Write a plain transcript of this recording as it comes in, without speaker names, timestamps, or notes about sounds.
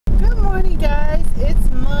morning, guys.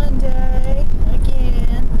 It's Monday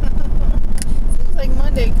again. Seems like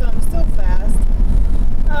Monday comes so fast.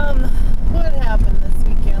 What happened this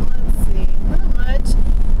weekend? Let's see. Not much.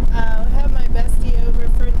 I had my bestie over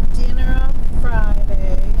for dinner on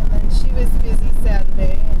Friday, and then she was busy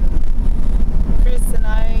Saturday. And Chris and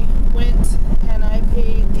I went and I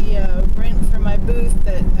paid the rent for my booth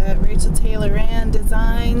at Rachel Taylor Ann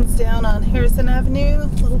Designs down on Harrison Avenue.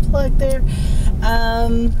 Little plug there.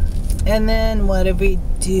 And then what did we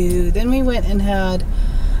do? Then we went and had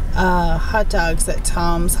hot dogs at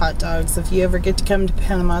Tom's Hot Dogs. If you ever get to come to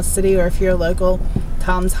Panama City, or if you're local,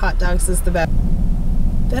 Tom's Hot Dogs is the best.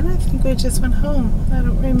 Then I think we just went home. I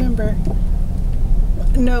don't remember.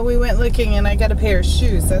 No, we went looking and I got a pair of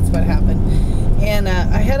shoes. That's what happened. And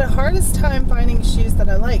I had the hardest time finding shoes that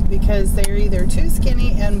I like, because they're either too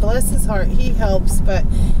skinny, and bless his heart, he helps, but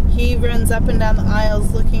he runs up and down the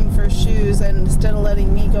aisles looking for shoes, and instead of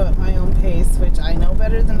letting me go at my own pace, which I know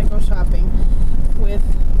better than to go shopping with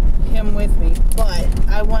him with me, but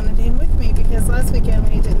I wanted him with me because last weekend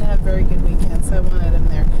we didn't have a very good weekend, so I wanted him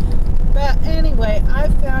there. But anyway, I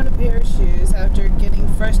found a pair of shoes after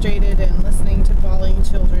getting frustrated and listening to bawling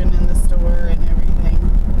children in the store and everything.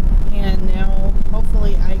 And now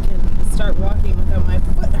hopefully I can start walking without my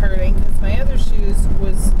foot hurting, because my other shoes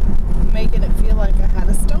was making it feel like I had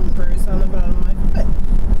a stone bruise on the bottom of my foot.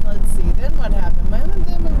 Let's see, then what happened? Well,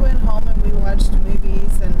 then we went home and we watched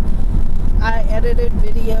movies, and I edited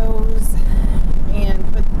videos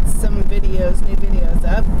and put some new videos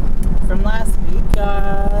up from last week.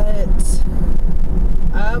 Got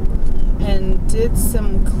up and did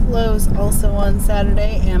some clothes also on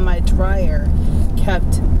Saturday, and my dryer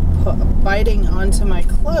kept biting onto my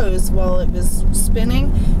clothes while it was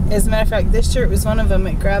spinning. As a matter of fact, this shirt was one of them.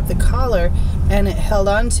 It grabbed the collar and it held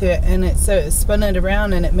onto it, and it spun it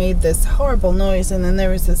around, and it made this horrible noise. And then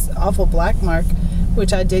there was this awful black mark,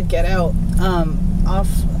 which I did get out off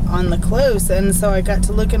on the clothes, and so I got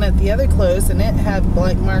to looking at the other clothes, and it had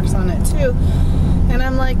black marks on it too. And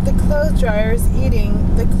I'm like, the clothes dryer is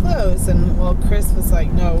eating the clothes. And well, Chris was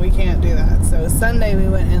like, no, we can't do that. So Sunday we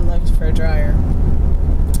went and looked for a dryer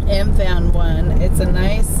and found one. It's a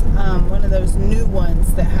nice one of those new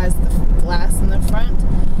ones that has the glass in the front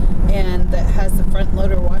and that has the front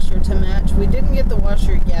loader washer to match. We didn't get the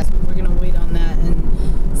washer yet. We're going to wait on that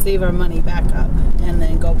and save our money back up and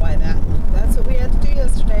then go buy that. That's what we had to do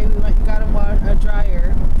yesterday. We went and got a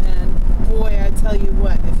dryer, and boy, I tell you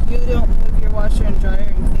what, if you don't move your washer and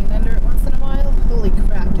dryer and clean under it once in a while, holy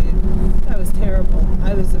crap, dude, that was terrible.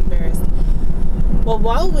 I was embarrassed. Well,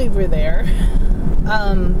 while we were there,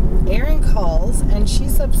 Erin calls, and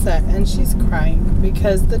she's upset, and she's crying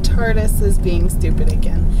because the Tardis is being stupid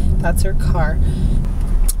again. That's her car.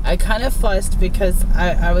 I kind of fussed because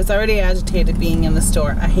I was already agitated being in the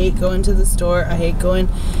store. I hate going to the store. I hate going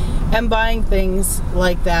and buying things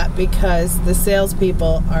like that because the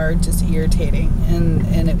salespeople are just irritating,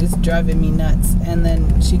 and it was driving me nuts. And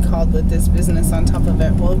then she called with this business on top of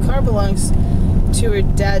it. Well, the car belongs to her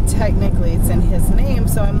dad. Technically it's in his name,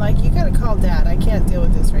 so I'm like, you gotta call Dad, I can't deal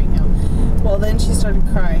with this right now. Well, then she started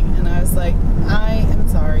crying, and I was like, I am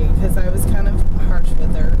sorry, because I was kind of harsh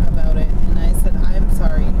with her about it, and I said, I'm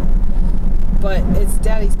sorry, but it's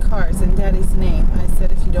Daddy's car, it's in Daddy's name. I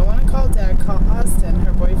said, if you don't want to call Dad, call Austin,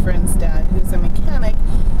 her boyfriend's dad, who's a mechanic.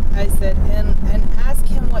 I said, and ask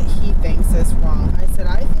him what he thinks is wrong. I said,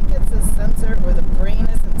 I think it's a sensor, or the brain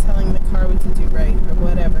isn't telling the car what to do right, or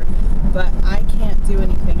whatever. But I can't do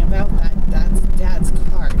anything about that. That's Dad's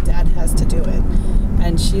car. Dad has to do it.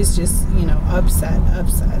 And she's just, upset.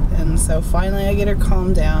 And so finally I get her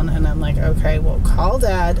calmed down, and I'm like, okay, well, call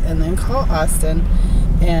Dad and then call Austin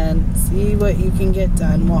and see what you can get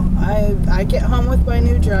done. Well, I get home with my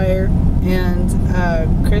new dryer, and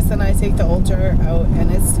Chris and I take the old dryer out,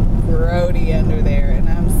 and it's grody under there, and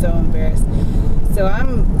I'm so embarrassed. So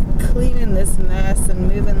I'm cleaning this mess and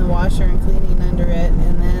moving the washer and cleaning under it,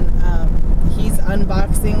 and then he's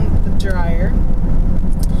unboxing the dryer,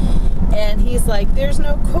 and he's like, there's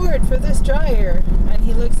no cord for this dryer. And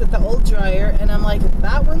he looks at the old dryer, and I'm like,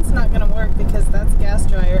 that one's not going to work because that's a gas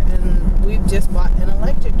dryer, and we've just bought an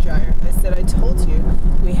electric dryer. I said, I told you,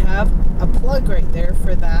 we have a plug right there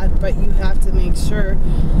for that, but you have to make sure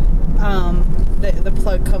that the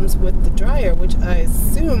plug comes with the dryer, which I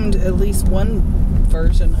assumed at least one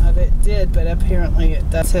version of it did, but apparently it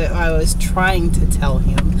does. So I was trying to tell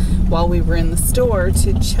him while we were in the store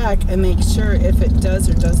to check and make sure if it does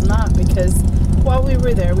or does not, because while we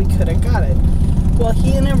were there we could have got it. Well,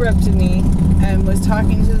 he interrupted me and was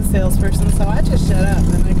talking to the salesperson, so I just shut up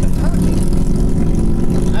and I kept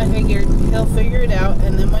talking. I figured he'll figure it out,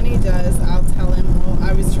 and then when he does, I'll tell him, well,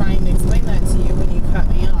 I was trying to explain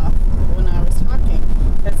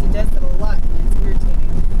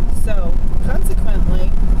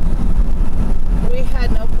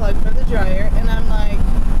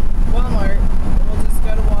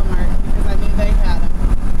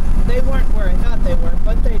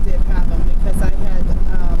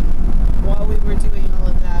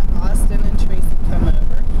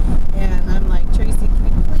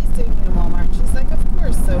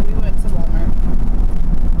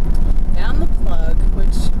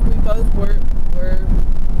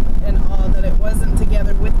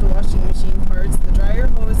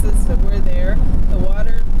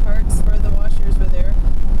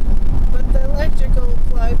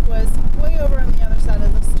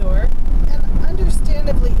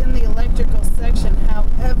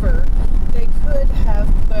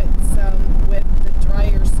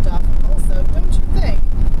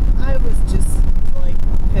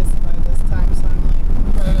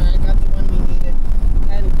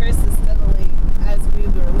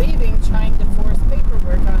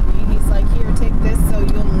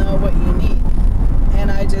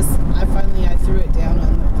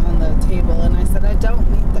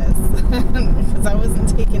because I wasn't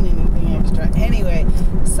taking anything extra. Anyway,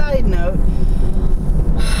 side note,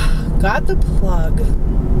 got the plug,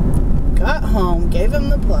 got home, gave him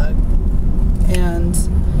the plug, and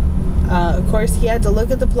of course he had to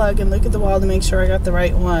look at the plug and look at the wall to make sure I got the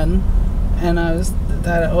right one. And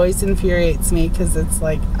that always infuriates me, because it's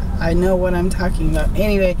like, I know what I'm talking about.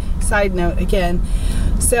 Anyway, side note again.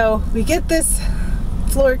 So we get this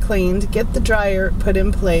floor cleaned, get the dryer put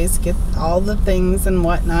in place, get all the things and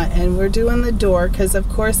whatnot, and we're doing the door, because of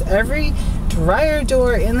course every dryer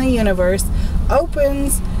door in the universe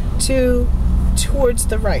opens towards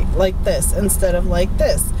the right, like this, instead of like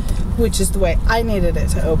this, which is the way I needed it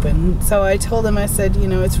to open. So I told him, I said, you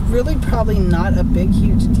know, it's really probably not a big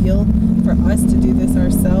huge deal for us to do this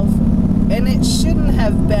ourselves, and it shouldn't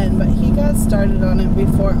have been, but he got started on it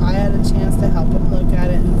before I had a chance to help him look at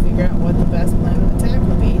it and figure out what the best plan of attack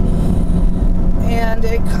would be. And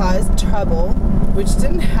it caused trouble, which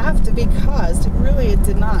didn't have to be caused. It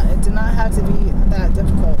did not have to be that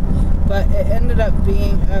difficult, but it ended up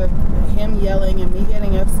being him yelling and me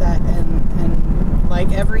getting upset, and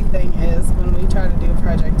like everything is when we try to do a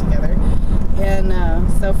project together. And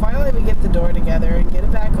so finally we get the door together and get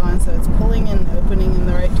it back on, so it's pulling and opening in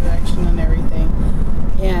the right direction and everything.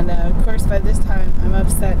 And of course by this time I'm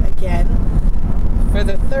upset again for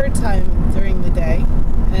the third time during the day,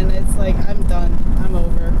 and it's like, I'm done, I'm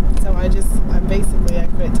over. So I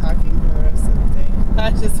quit talking for the rest of the day.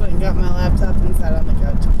 I just went and got my laptop and sat on the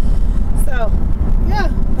couch. So yeah.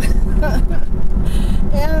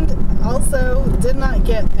 And also did not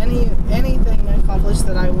get anything accomplished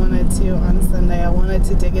that I wanted to on Sunday. I wanted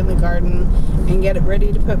to dig in the garden and get it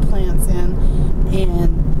ready to put plants in,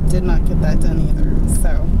 and did not get that done either.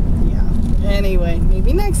 So yeah, anyway,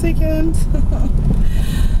 maybe next weekend.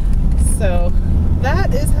 So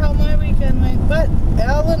that is how my weekend went, but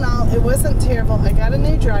all in all, it wasn't terrible. I got a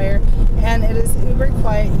new dryer, and it is uber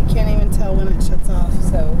quiet. You can't even tell when it shuts off,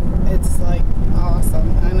 so it's like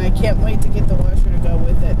awesome. And I can't wait to get the washer to go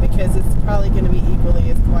with it, because it's probably going to be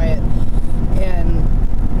equally as quiet. And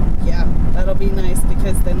yeah, that'll be nice,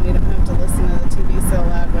 because then we don't have to listen to the TV so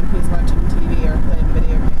loud when he's watching TV or playing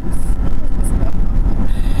video games.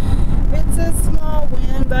 It's a small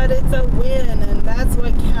win, but it's a win, and that's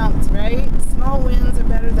what counts, right? Small wins are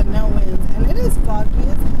better than no wins. And it is foggy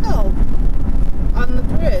as hell on the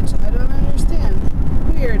bridge. I don't understand.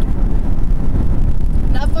 Weird.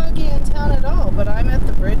 Not foggy in town at all, but I'm at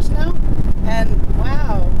the bridge now, and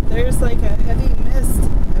wow, there's like a heavy mist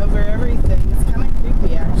over everything. It's kind of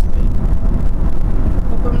creepy, actually.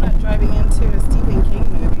 Hope I'm not driving into a Stephen King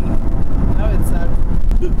movie. That would suck.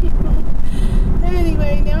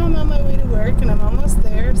 Anyway, now I'm on my way to work, and I'm almost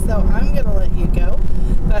there, so I'm gonna let you go.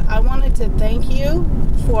 But I wanted to thank you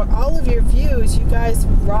for all of your views. You guys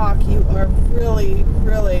rock. You are really,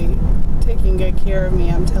 really taking good care of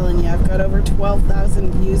me. I'm telling you, I've got over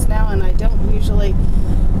 12,000 views now, and I don't usually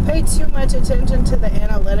pay too much attention to the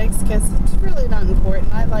analytics, because it's really not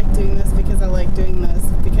important. I like doing this because I like doing this,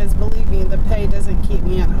 because believe me, the pay doesn't keep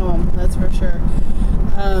me at home, that's for sure.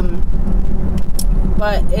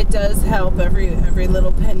 But it does help. Every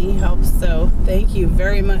little penny helps. So thank you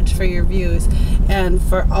very much for your views. And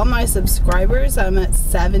for all my subscribers, I'm at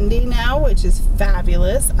 70 now, which is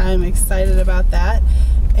fabulous. I'm excited about that.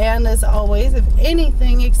 And as always, if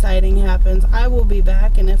anything exciting happens, I will be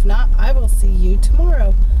back. And if not, I will see you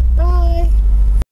tomorrow. Bye.